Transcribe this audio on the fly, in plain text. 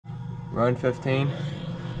Round 15.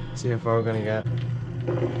 See how far we're gonna get.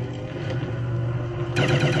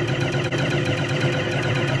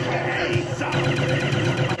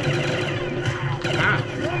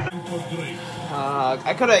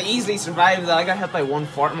 I could have easily survived that. I got hit by one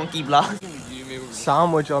fart monkey block.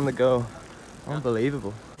 Sandwich on the go.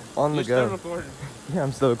 Unbelievable. On the go. Yeah,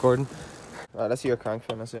 I'm still recording. Right, let's see your crank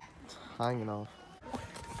fin. That's it. Hanging off.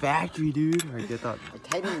 Factory, dude. Alright, get that. I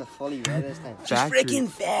tied him the fully way this time. Freaking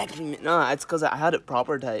factory. No, it's because I had it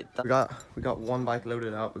proper tight. We got one bike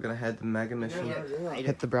loaded up. We're gonna head the mega mission.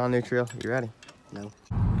 Hit the brand new trail. You ready? No.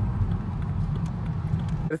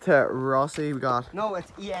 It's Rossi. We got. No,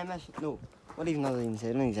 it's EMS. No. What even does it even say?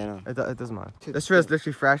 I don't even say no. It doesn't matter. This trail's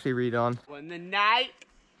literally freshly redone. When the night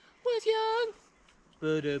was young.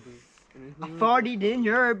 I farted in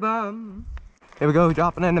your bum. Here we go,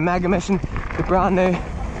 dropping in the mega mission, the brand new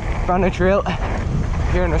trail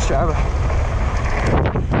here in Ostrava.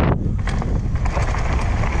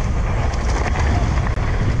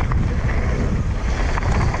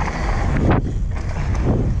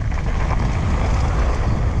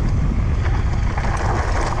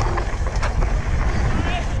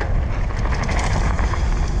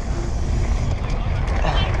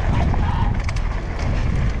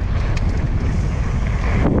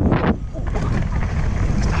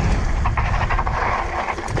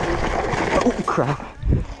 Crap.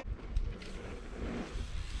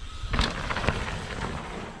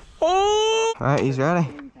 Oh! Alright, he's ready.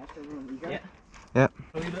 Yeah. Yep.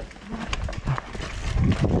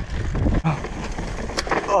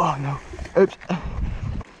 Oh no. Oops.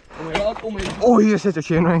 Oh my god, oh my god. Oh, he just hit the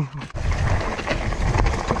chain ring.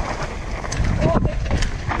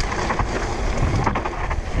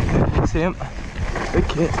 See him? Big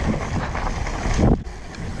kid.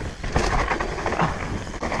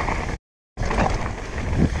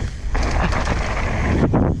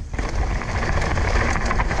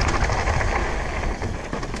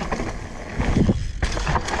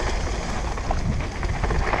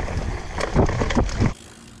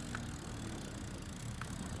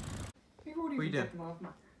 What are you doing?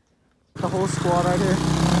 The whole squad out here.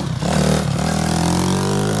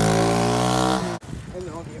 I'm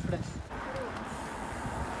not here for this.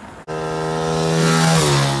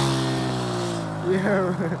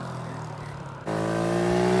 Yeah.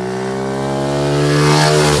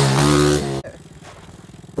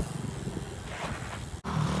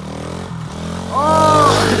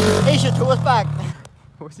 Oh! He should throw us back.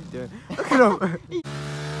 What's he doing? Look at him.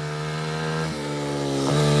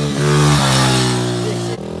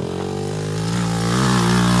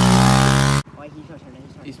 Why he's not turning?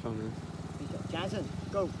 He's coming. Jansen,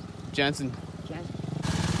 go. Jansen. Jansen.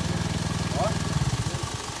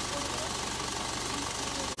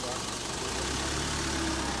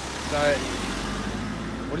 Sorry.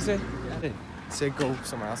 What is it? Say go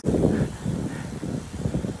somewhere else.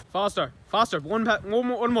 Faster, faster. One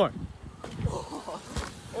more.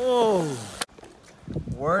 Oh!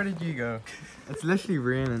 Where did you go? It's literally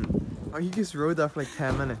raining. Oh, you just rode that for like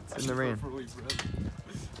 10 minutes in the rain.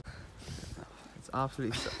 It's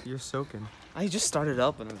absolutely, you're soaking. I just started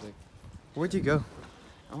up and I was like, Where'd you go?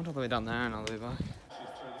 I went all the way down there and all the way back.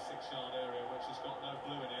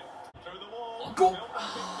 Go!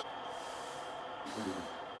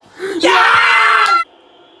 Yeah!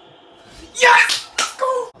 Yes! Let's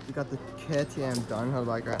go! You got the KTM downhill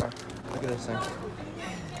bike right now. Look at this thing.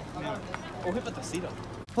 Oh, hit the seat up.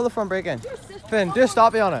 Pull the front brake in. Finn, just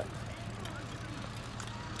stop me on it.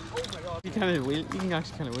 Oh my god. You can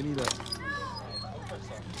actually kind of wheelie that.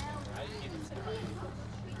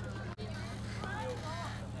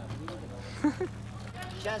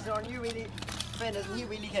 Jansen, aren't you really? Finn, isn't he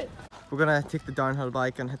really hit? We're gonna take the downhill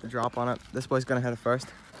bike and hit the drop on it. This boy's gonna hit it first.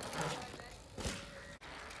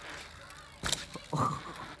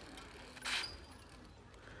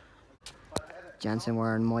 Jansen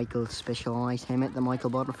wearing Michael's specialised helmet, the Michael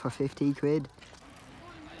bought it for 50 quid.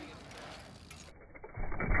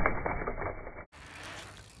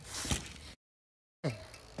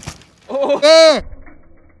 Oh! Yeah!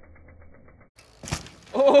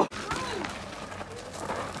 Oh!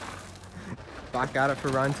 Back at it for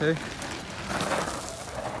round 2.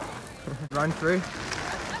 Round 3.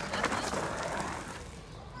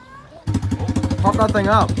 Pop that thing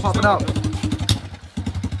up. Pop it up.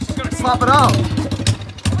 Pop it up.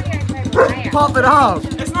 Pop it up.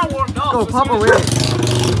 It's not warmed up. Go, pop away.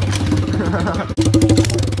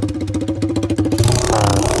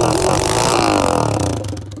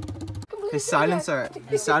 His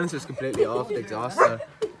silencer's completely off the exhaust. So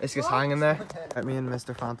It's just hanging there. Right, me and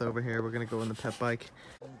Mr. Fanta over here, we're gonna go on the pit bike.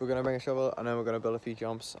 We're gonna bring a shovel and then we're gonna build a few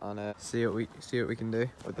jumps and see what we can do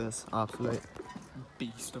with this absolute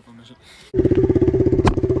beast of a mission.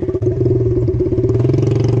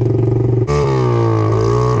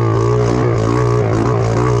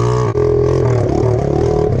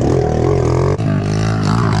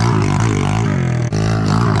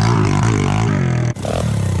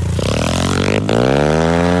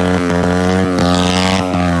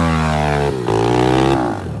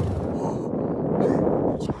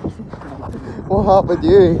 What happened to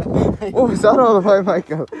you? What was that all about,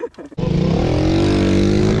 Michael?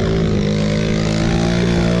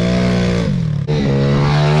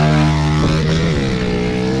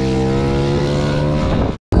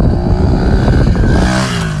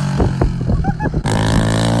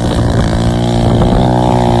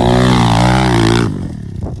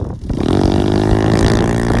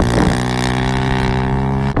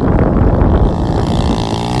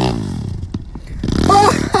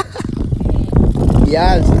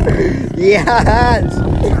 Yes! Yes!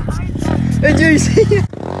 Did you see it?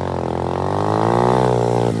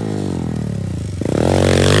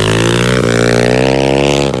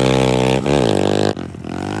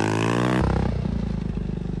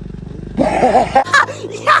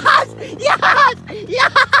 Yes! Yes!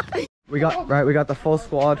 Yes! We got the full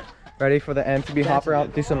squad ready for the MTB hopper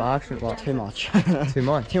out. Do some action. What? Too much. Too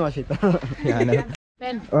much. Too much. Yeah, I know.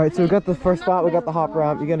 Alright, so we got the first spot, we got the hop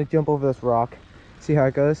ramp. You're gonna jump over this rock. See how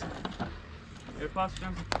it goes?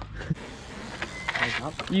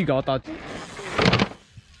 You got that.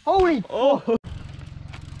 Holy! Oh!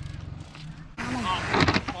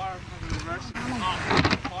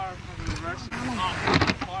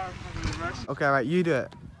 Okay, right, you do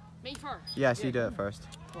it. Me first? Yes, you do it first.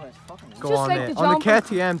 Go Just on, like mate. the On the jump.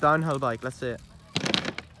 KTM downhill bike, let's see it.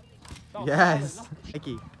 Yes!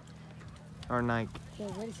 Nike. Or Nike.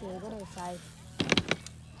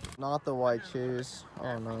 Not the white shoes.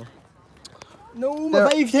 Oh no. No, my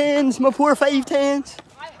 510s, my poor 510s.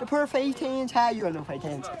 The poor 510s. How you got no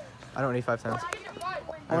 510s? I don't need 510s.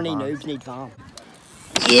 Only noobs need van.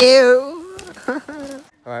 Ew!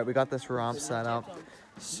 Alright, we got this ramp set up.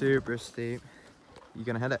 Super steep. You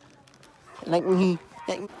gonna hit it? Like me.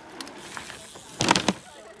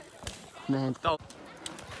 Man. Go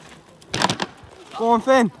on,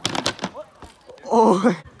 Finn!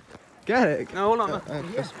 Oh! Get it! No, hold on.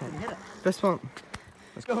 Fist pump. Fist pump.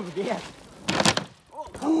 Let's go over there.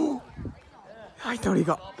 I thought he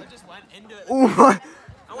got. Oh my!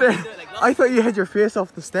 Finn, I thought you had your face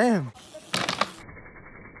off the stem.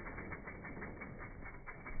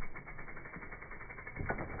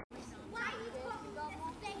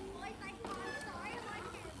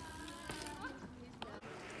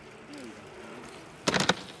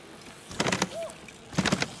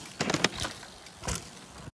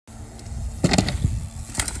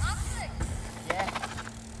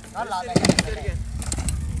 Not a lot,